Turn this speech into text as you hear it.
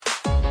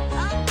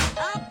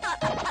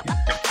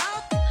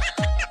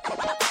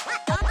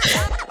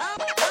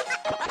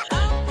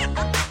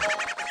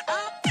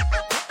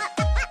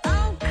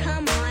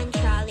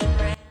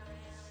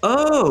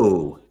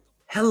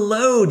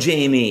Hello,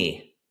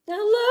 Jami.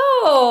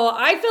 Hello.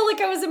 I feel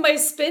like I was in my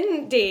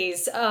spin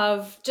days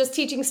of just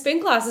teaching spin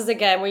classes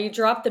again, where you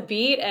drop the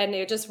beat and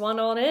it just went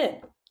on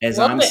in. As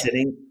Love I'm it.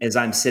 sitting, as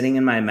I'm sitting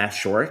in my mesh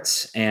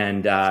shorts, and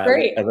It's as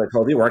great. I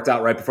told you, worked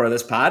out right before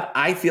this pod.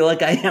 I feel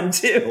like I am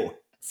too.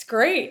 It's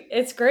great.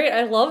 It's great.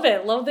 I love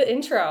it. Love the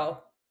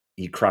intro.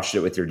 You crushed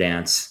it with your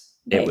dance.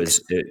 It Thanks.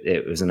 was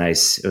it was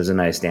a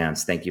nice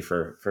dance. Thank you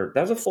for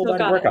that was a full Still body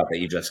got it. workout that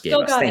you just gave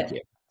Still us. got Thank it.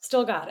 you.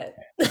 Still got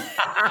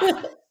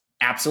it.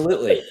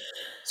 Absolutely.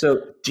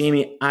 So,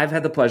 Jamie, I've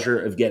had the pleasure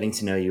of getting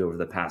to know you over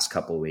the past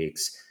couple of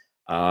weeks.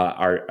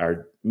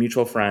 Our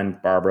mutual friend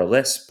Barbara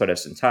Liss put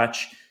us in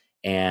touch,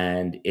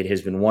 and it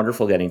has been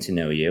wonderful getting to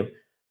know you.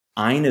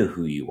 I know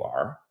who you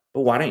are,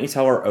 but why don't you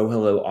tell our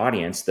OhHello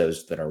audience,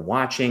 those that are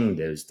watching,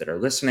 those that are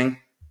listening,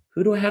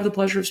 who do I have the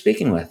pleasure of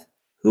speaking with?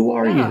 Who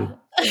are Yeah. you?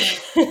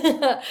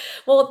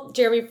 Well,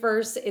 Jeremy,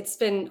 first, it's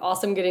been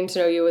awesome getting to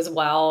know you as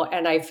well.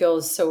 And I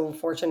feel so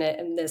fortunate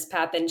in this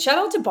path. And shout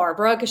out to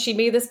Barbara because she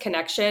made this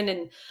connection.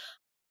 And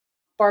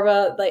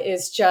Barbara like,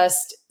 is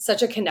just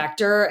such a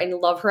connector and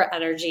love her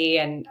energy.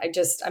 And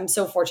I'm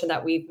so fortunate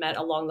that we've met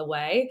along the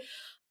way.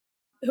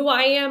 Who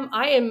I'm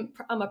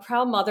a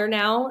proud mother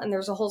now, and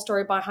there's a whole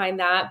story behind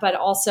that. But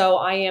also,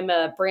 I am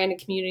a brand and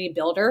community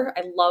builder.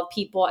 I love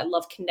people. I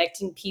love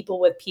connecting people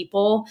with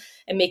people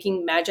and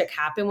making magic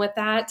happen with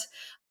that.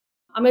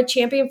 I'm a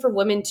champion for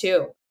women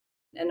too.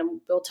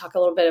 And we'll talk a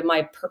little bit of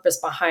my purpose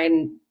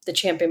behind the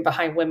champion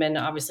behind women,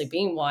 obviously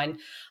being one.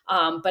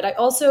 But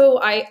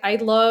I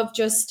love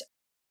just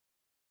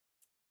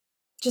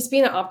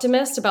being an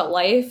optimist about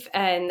life.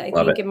 And I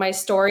Love it. think in my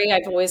story,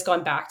 I've always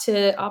gone back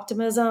to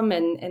optimism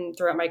and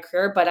throughout my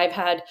career, but I've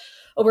had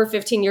over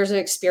 15 years of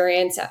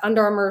experience at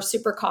Under Armour,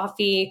 Super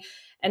Coffee,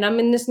 and I'm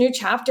in this new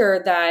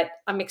chapter that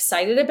I'm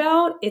excited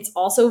about. It's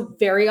also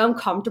very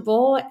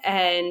uncomfortable,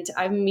 and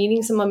I'm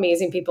meeting some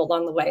amazing people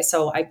along the way.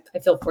 So I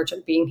feel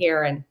fortunate being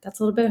here, and that's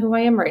a little bit of who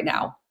I am right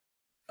now.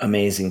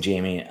 Amazing,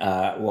 Jamie.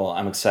 Well,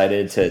 I'm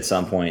excited to at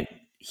some point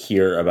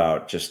hear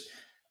about just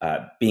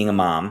being a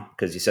mom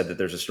because you said that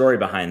there's a story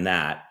behind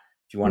that.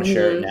 If you want to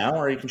share it Mhm. now,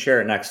 or you can share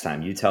it next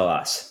time, you tell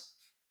us.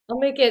 I'll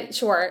make it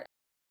short.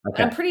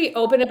 I'm Okay. pretty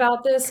open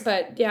about this,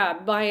 but yeah,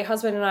 my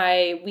husband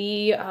and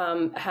we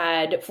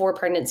had four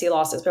pregnancy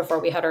losses before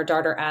we had our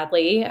daughter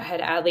Adley. I had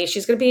Adley.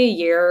 She's going to be a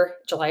year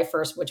July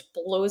 1st, which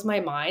blows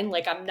my mind.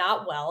 Like, I'm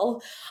not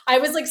well. I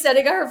was like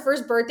sending out her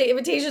first birthday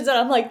invitations and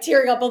I'm like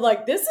tearing up. I'm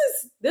like, this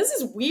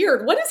is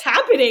weird. What is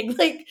happening?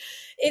 Like,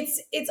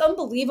 it's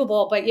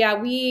unbelievable. But yeah,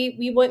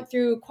 we went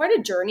through quite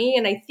a journey.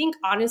 And I think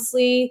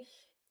honestly,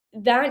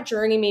 that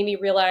journey made me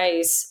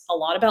realize a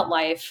lot about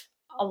life,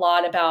 a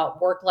lot about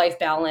work life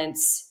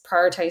balance,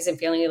 prioritizing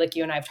family, like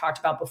you and I have talked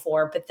about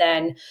before. But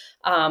then,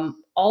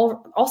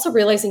 all also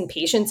realizing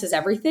patience is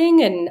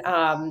everything,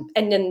 and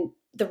then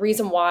the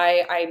reason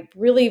why I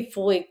really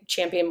fully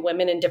champion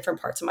women in different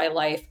parts of my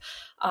life.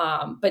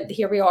 But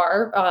here we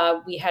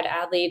are. We had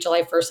Adley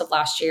July 1st of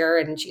last year,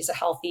 and she's a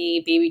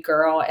healthy baby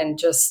girl and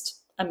just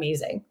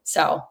amazing.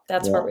 So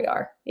that's where we Well,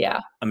 are.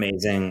 Yeah.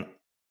 amazing.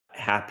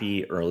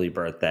 Happy early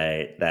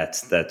birthday.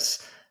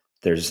 That's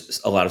there's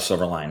a lot of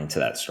silver lining to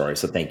that story.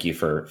 So thank you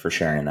for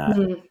sharing that.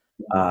 Mhm.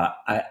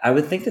 I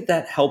would think that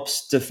that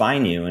helps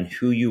define you and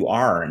who you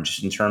are, and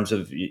just in terms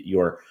of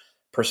your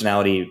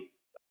personality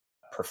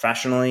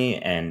professionally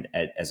and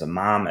as a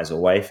mom, as a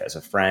wife, as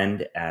a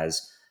friend,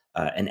 as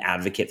an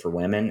advocate for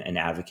women, an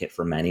advocate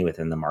for many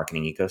within the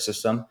marketing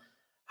ecosystem.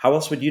 How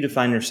else would you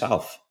define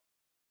yourself?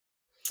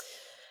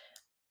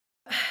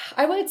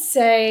 I would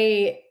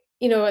say,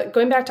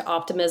 going back to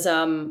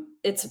optimism,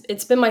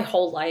 it's been my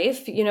whole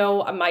life.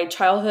 My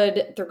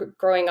childhood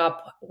growing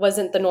up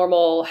wasn't the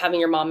normal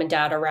having your mom and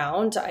dad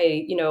around.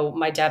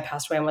 My dad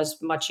passed away when I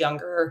was much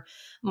younger.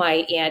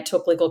 My aunt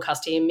took legal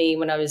custody of me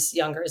when I was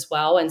younger as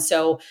well. And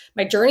so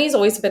my journey's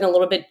always been a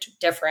little bit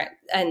different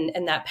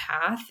and that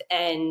path.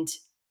 And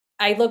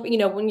I look,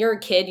 when you're a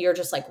kid, you're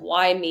just like,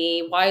 why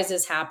me? Why is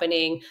this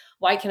happening?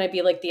 Why can't I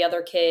be like the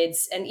other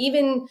kids? And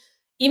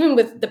even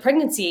with the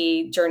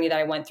pregnancy journey that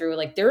I went through,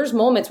 like there's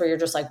moments where you're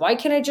just like, why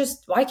can't it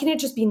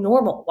just be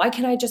normal? Why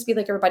can't I just be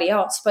like everybody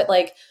else? But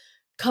like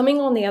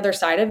coming on the other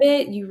side of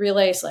it, you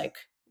realize like,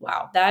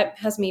 wow, that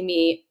has made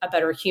me a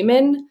better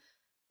human.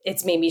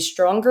 It's made me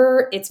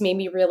stronger. It's made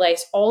me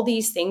realize all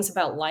these things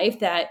about life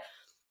that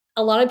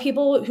a lot of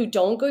people who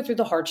don't go through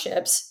the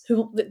hardships,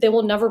 who they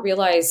will never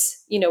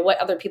realize, what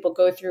other people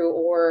go through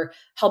or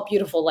how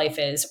beautiful life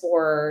is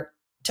or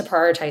to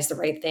prioritize the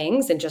right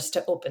things and just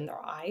to open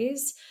their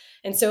eyes.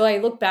 And so I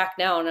look back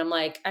now and I'm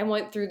like, I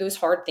went through those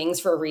hard things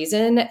for a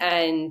reason.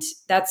 And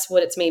that's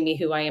what it's made me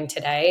who I am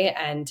today.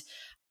 And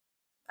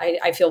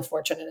I feel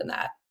fortunate in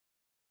that.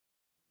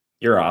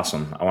 You're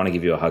awesome. I want to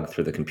give you a hug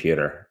through the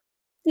computer.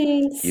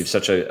 You have Thanks.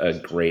 such a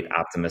great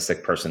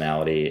optimistic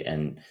personality,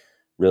 and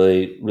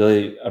really,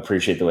 really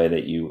appreciate the way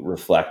that you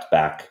reflect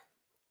back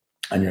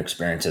on your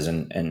experiences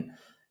and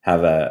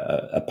have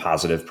a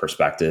positive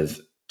perspective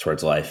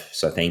towards life.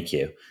 So thank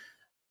you.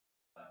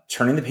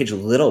 Turning the page a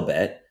little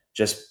bit,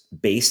 just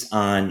based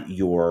on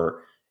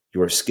your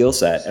your skill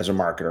set as a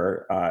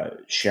marketer,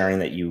 sharing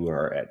that you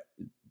are at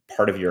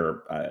part of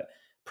your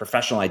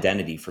professional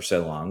identity for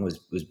so long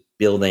was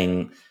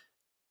building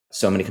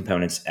so many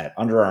components at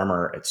Under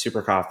Armour, at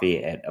Super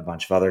Coffee, at a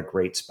bunch of other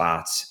great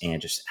spots,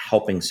 and just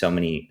helping so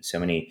many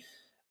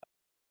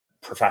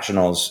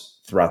professionals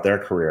throughout their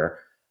career.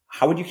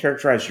 How would you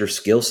characterize your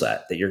skill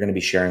set that you're going to be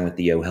sharing with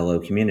the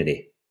OhHello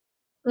community?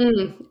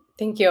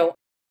 Thank you.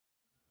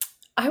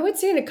 I would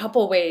say in a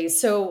couple ways.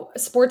 So,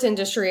 sports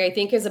industry, I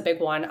think, is a big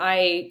one.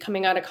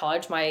 Coming out of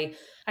college, I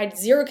had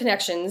zero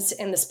connections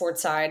in the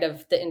sports side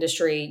of the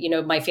industry.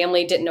 My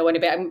family didn't know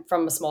anybody. I'm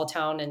from a small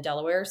town in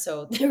Delaware,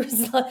 so there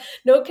was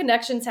no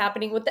connections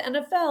happening with the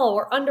NFL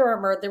or Under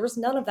Armour. There was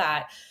none of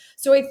that.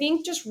 So I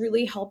think just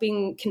really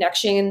helping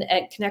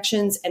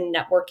connections and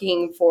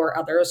networking for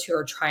others who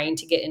are trying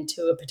to get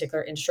into a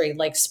particular industry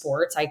like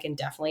sports, I can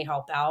definitely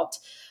help out.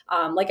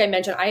 Like I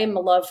mentioned, I am a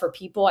love for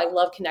people. I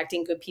love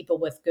connecting good people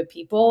with good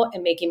people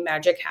and making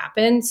magic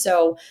happen.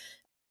 So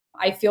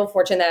I feel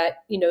fortunate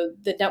that,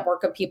 the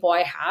network of people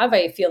I have,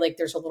 I feel like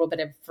there's a little bit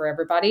of for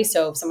everybody.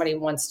 So if somebody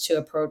wants to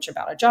approach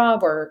about a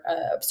job or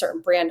a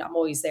certain brand, I'm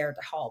always there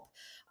to help.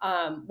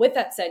 With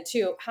that said,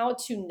 too, how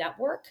to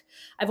network,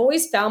 I've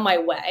always found my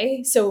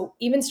way. So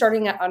even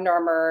starting at Under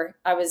Armour,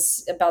 I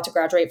was about to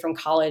graduate from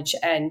college.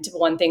 And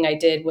one thing I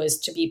did was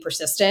to be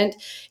persistent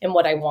in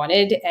what I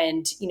wanted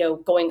and,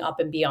 going up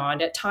and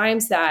beyond at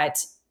times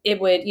that it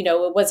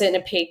wasn't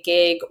a paid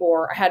gig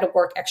or I had to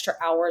work extra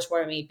hours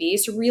where I may be.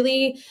 So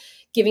really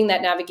giving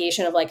that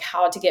navigation of like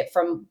how to get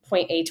from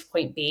point A to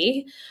point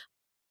B.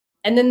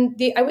 And then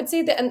I would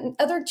say the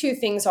other two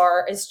things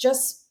is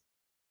just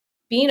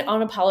being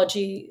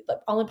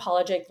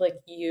unapologetic like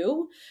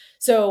you.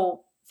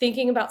 So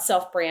thinking about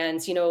self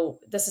brands,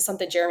 this is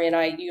something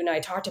you and I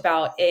talked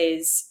about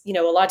is,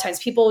 a lot of times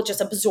people just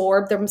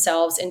absorb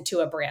themselves into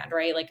a brand,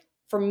 right? Like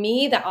for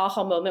me, the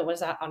aha moment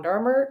was at Under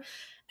Armour.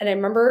 And I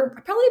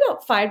remember probably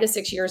about 5 to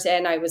 6 years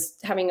in, I was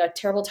having a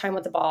terrible time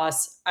with the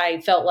boss.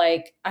 I felt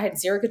like I had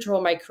zero control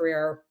of my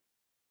career.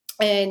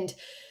 And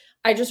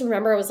I just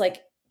remember I was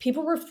like,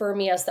 people refer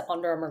me as the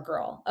Under Armour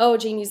girl. Oh,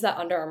 Jamie's the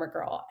Under Armour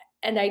girl.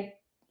 And I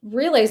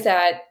realized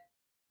that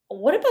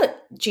what about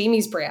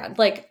Jamie's brand?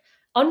 Like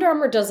Under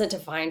Armour doesn't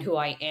define who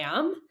I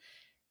am.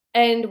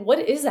 And what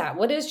is that?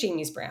 What is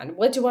Jamie's brand?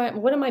 What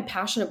am I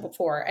passionate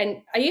for?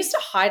 And I used to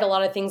hide a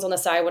lot of things on the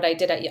side, what I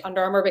did at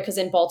Under Armour, because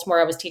in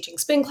Baltimore, I was teaching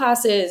spin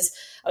classes.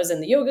 I was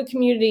in the yoga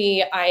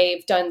community.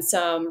 I've done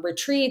some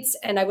retreats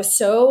and I was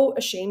so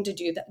ashamed to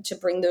do that, to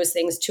bring those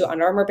things to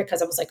Under Armour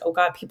because I was like, oh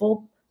God,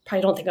 people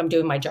probably don't think I'm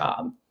doing my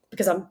job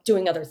because I'm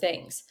doing other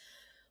things.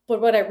 But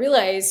what I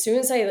realized, as soon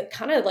as I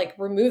kind of like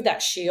removed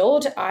that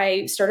shield,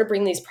 I started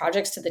bringing these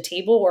projects to the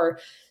table or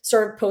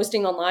started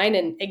posting online,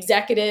 and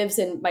executives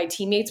and my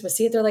teammates would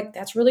see it. They're like,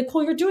 that's really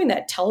cool. You're doing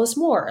that. Tell us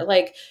more.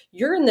 Like,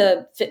 you're in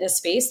the fitness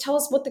space. Tell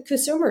us what the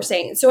consumer is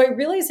saying. So I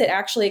realized it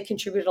actually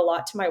contributed a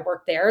lot to my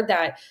work there,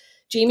 that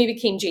Jamie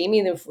became Jamie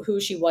and who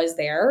she was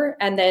there.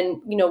 And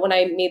then, when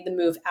I made the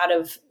move out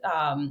of,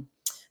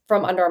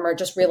 from Under Armour,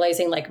 just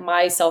realizing like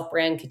my self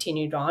brand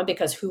continued on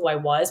because who I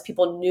was,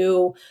 people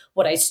knew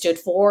what I stood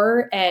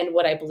for and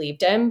what I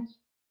believed in.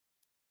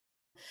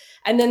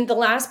 And then the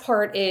last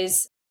part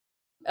is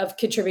of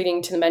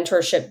contributing to the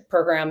mentorship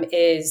program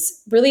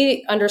is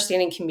really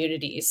understanding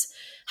communities,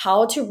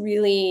 how to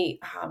really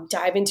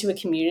dive into a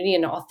community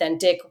in an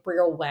authentic,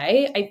 real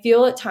way. I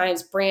feel at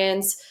times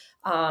brands,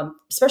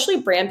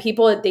 especially brand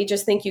people, they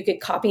just think you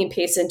could copy and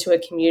paste into a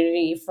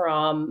community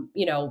from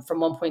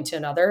one point to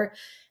another.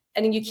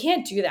 And you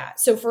can't do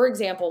that. So for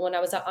example, when I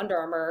was at Under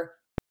Armour,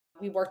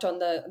 we worked on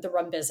the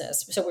run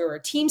business. So we were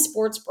a team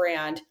sports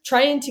brand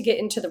trying to get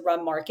into the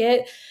run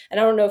market.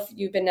 And I don't know if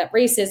you've been at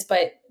races,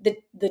 but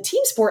the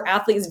team sport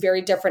athlete is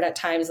very different at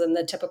times than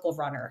the typical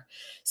runner.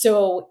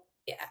 So,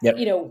 Yep.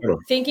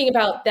 thinking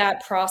about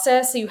that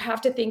process, you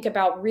have to think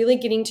about really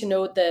getting to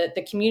know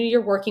the community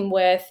you're working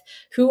with,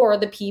 who are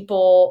the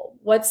people,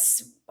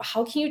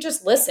 how can you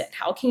just listen?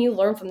 How can you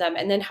learn from them?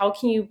 And then how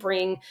can you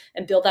bring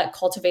and build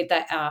cultivate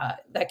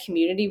that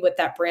community with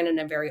that brand in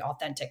a very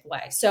authentic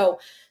way? So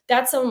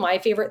that's some of my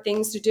favorite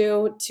things to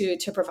do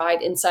to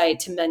provide insight,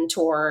 to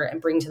mentor,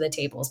 and bring to the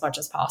table as much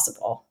as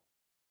possible.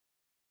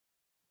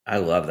 I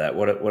love that.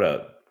 What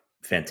a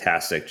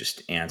fantastic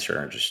just answer,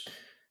 and just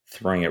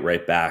throwing it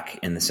right back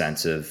in the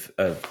sense of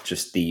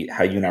just the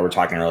how you and I were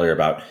talking earlier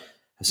about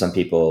some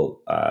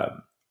people,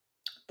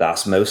 the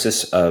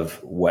osmosis of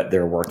what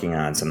they're working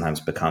on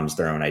sometimes becomes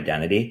their own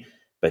identity,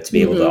 but to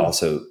be able to Mm-hmm.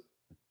 also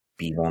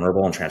be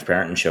vulnerable and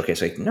transparent and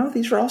showcase like, no,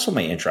 these are also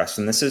my interests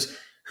and this is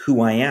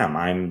who I am.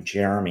 I'm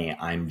Jeremy,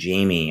 I'm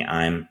Jamie,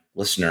 I'm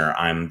listener,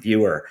 I'm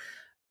viewer.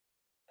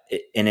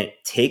 And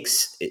it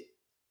takes it,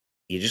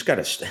 you just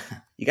got to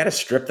you got to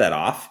strip that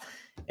off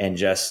and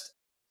just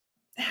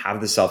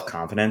have the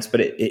self-confidence, but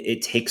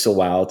it takes a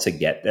while to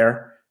get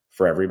there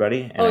for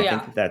everybody, and Oh I think yeah.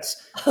 that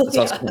that's Oh that's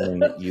also yeah. something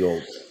that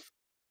you'll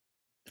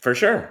for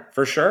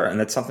sure, and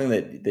that's something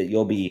that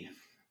you'll be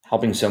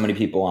helping so many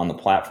people on the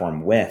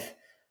platform with.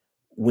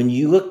 When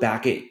you look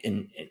back at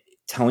and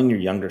telling your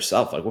younger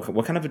self? Like,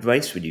 what kind of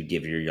advice would you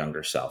give your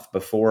younger self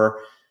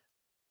before,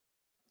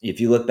 if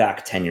you look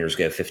back 10 years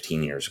ago,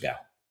 15 years ago?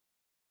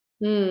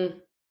 Hmm.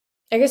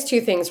 I guess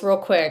two things real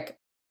quick.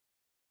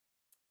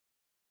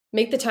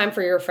 Make the time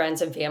for your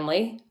friends and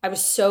family. I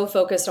was so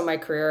focused on my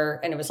career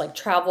and it was like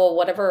travel,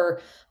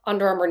 whatever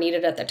Under Armour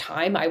needed at the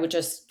time, I would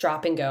just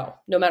drop and go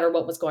no matter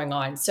what was going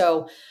on.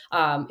 So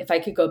if I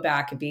could go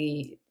back, it'd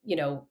be,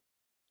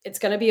 it's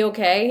going to be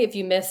okay if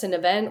you miss an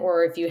event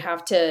or if you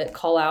have to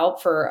call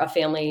out for a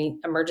family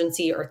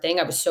emergency or thing.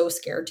 I was so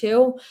scared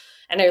to.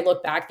 And I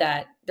look back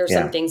that there's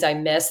some Yeah. things I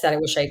missed that I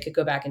wish I could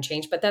go back and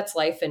change, but that's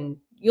life and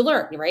you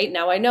learn, right?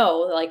 Now I know,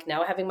 like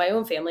now having my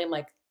own family, I'm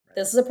like,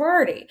 this is a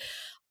priority.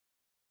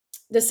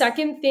 The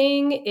second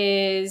thing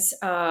is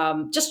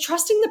just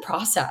trusting the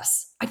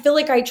process. I feel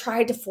like I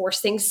tried to force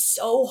things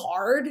so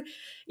hard,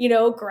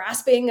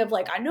 grasping of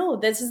like, I know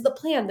this is the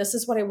plan, this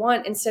is what I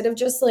want, instead of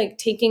just like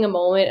taking a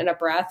moment and a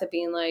breath of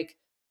being like,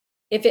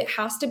 if it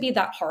has to be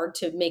that hard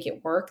to make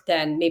it work,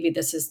 then maybe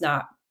this is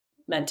not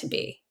meant to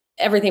be.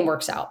 Everything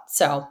works out.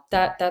 So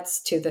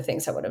that's two of the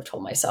things I would have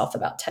told myself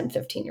about 10,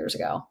 15 years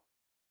ago.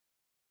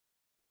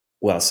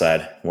 Well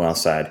said. Well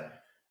said.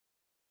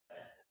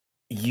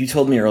 You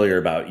told me earlier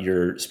about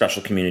your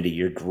special community,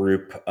 your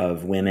group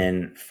of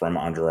women from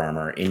Under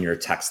Armour in your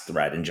text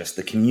thread, and just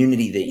the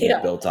community that you've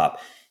Yeah. built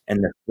up, and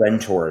the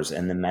mentors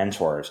and the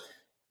mentors.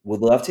 Would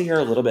love to hear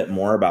a little bit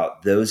more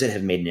about those that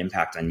have made an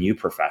impact on you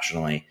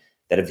professionally,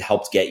 that have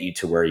helped get you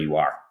to where you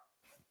are.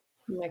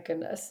 My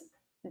goodness.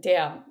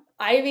 Damn.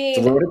 I It's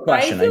a mean, loaded I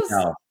question. I feel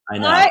know. I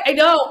know. I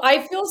know.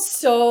 I feel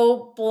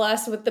so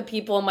blessed with the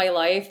people in my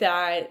life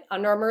that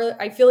Under Armour,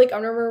 I feel like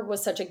Under Armour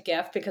was such a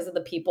gift because of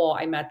the people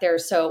I met there.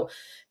 So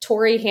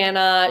Tori,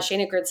 Hannah,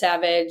 Shayna Grid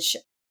Savage,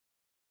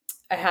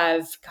 I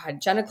have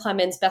God, Jenna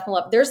Clemens, Beth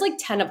Love. There's like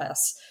 10 of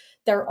us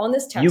that are on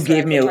this You text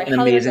gave thread, me which I an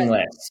highly amazing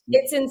recommend. list.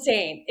 It's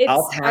insane.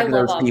 I'll I tag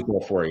love those them. people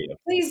for you.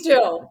 Please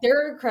do.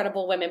 They're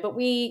incredible women. But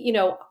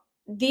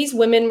these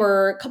women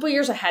were a couple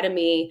years ahead of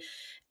me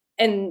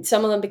and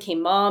some of them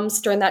became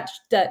moms during that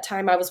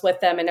time I was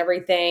with them and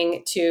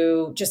everything,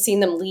 to just seeing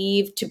them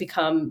leave to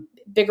become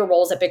bigger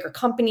roles at bigger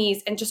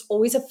companies and just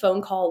always a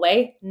phone call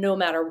away no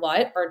matter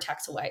what, or a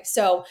text away.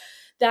 So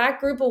that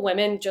group of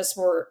women just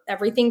were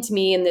everything to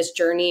me in this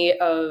journey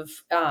of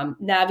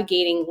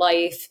navigating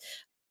life,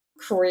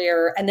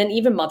 career, and then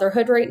even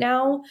motherhood right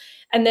now.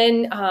 And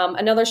then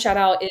another shout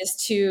out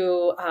is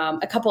to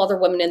a couple other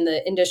women in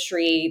the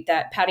industry,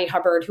 that Patty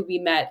Hubbard, who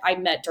I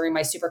met during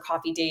my Super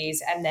Coffee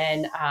days, and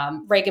then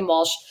Reagan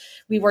Walsh.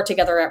 We worked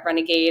together at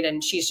Renegade,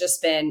 and she's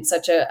just been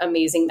such an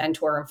amazing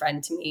mentor and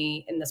friend to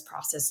me in this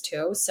process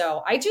too.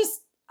 So I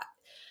just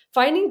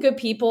finding good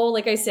people,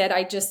 like I said,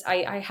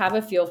 I have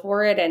a feel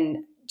for it,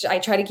 and I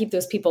try to keep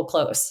those people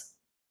close.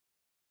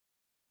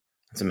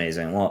 It's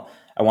amazing. Well,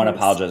 I want to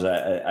Thanks.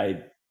 apologize.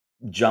 I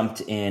jumped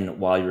in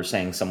while you were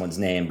saying someone's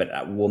name, but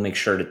we'll make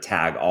sure to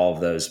tag all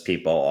of those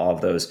people, all of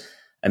those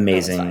No,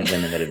 it's fine. amazing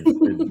women that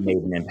have made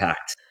an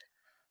impact.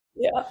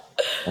 Yeah.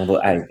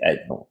 Although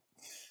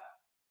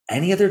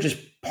any other just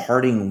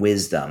parting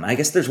wisdom? I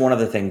guess there's one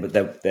other thing, but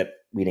that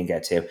we didn't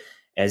get to.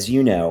 As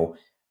you know,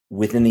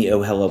 within the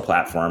OhHello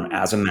platform,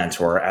 as a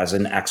mentor, as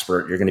an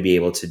expert, you're going to be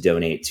able to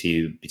donate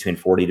to between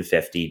 40 to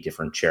 50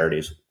 different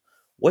charities.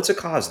 What's a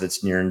cause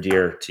that's near and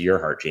dear to your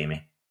heart,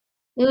 Jami?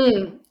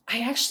 I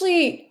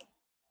actually,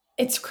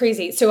 it's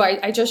crazy. So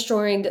I just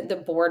joined the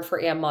board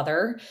for Am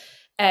Mother,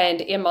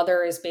 and Am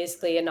Mother is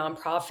basically a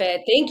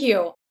nonprofit. Thank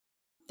you.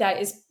 That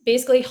is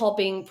basically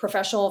helping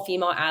professional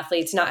female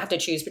athletes not have to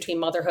choose between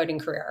motherhood and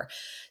career.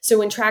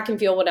 So in track and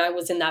field, when I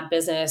was in that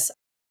business,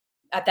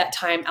 at that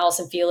time,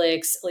 Allison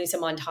Felix, Lisa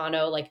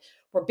Montano, like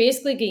were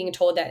basically being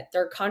told that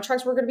their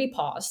contracts were going to be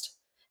paused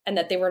and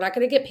that they were not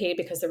going to get paid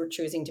because they were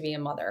choosing to be a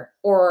mother,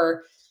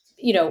 or,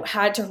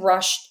 had to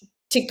rush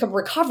to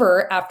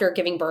recover after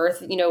giving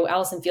birth.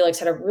 Allison Felix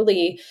had a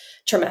really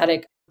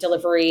traumatic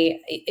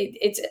delivery.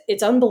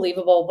 It's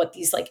unbelievable what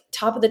these like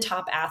top of the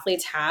top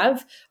athletes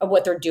have of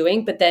what they're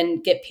doing, but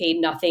then get paid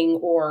nothing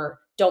or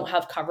don't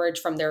have coverage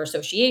from their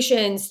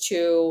associations,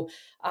 to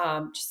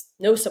just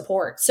no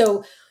support.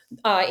 So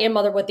and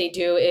Mother, what they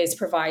do is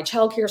provide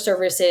childcare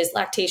services,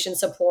 lactation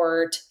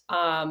support,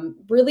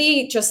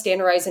 really just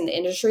standardizing the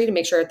industry to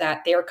make sure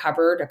that they're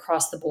covered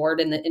across the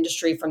board in the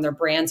industry from their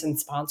brands and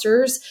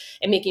sponsors,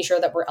 and making sure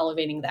that we're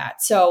elevating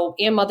that. So,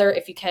 and Mother,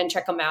 if you can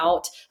check them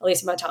out,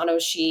 Elisa Montano,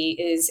 she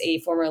is a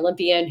former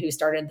Olympian who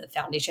started the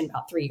foundation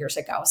about 3 years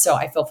ago. So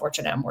I feel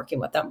fortunate I'm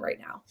working with them right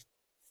now.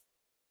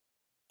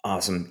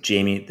 Awesome.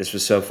 Jami, this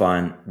was so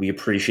fun. We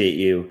appreciate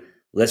you.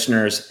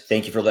 Listeners,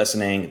 thank you for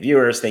listening.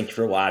 Viewers, thank you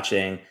for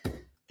watching.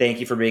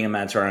 Thank you for being a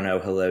mentor on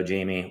OhHello,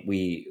 Jami.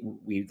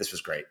 This was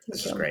great.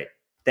 This Thank was you. great.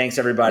 Thanks, Thank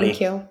everybody.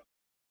 you.